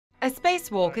A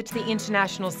spacewalk at the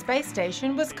International Space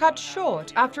Station was cut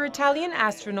short after Italian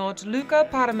astronaut Luca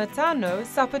Parmitano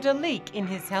suffered a leak in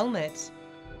his helmet.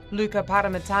 Luca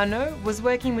Parmitano was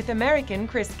working with American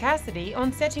Chris Cassidy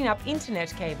on setting up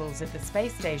internet cables at the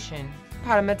space station.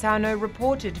 Parmitano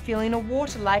reported feeling a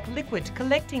water-like liquid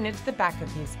collecting at the back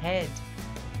of his head.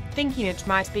 Thinking it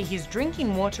might be his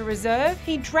drinking water reserve,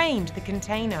 he drained the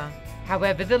container.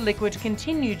 However, the liquid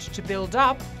continued to build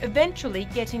up, eventually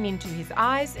getting into his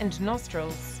eyes and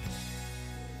nostrils.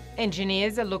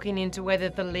 Engineers are looking into whether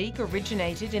the leak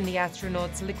originated in the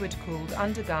astronaut's liquid-cooled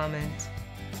undergarment.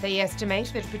 They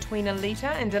estimate that between 1 litre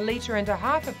and 1.5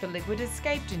 litres of the liquid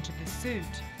escaped into the suit.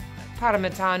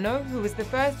 Parmitano, who was the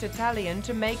first Italian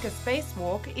to make a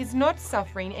spacewalk, is not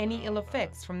suffering any ill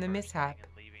effects from the mishap.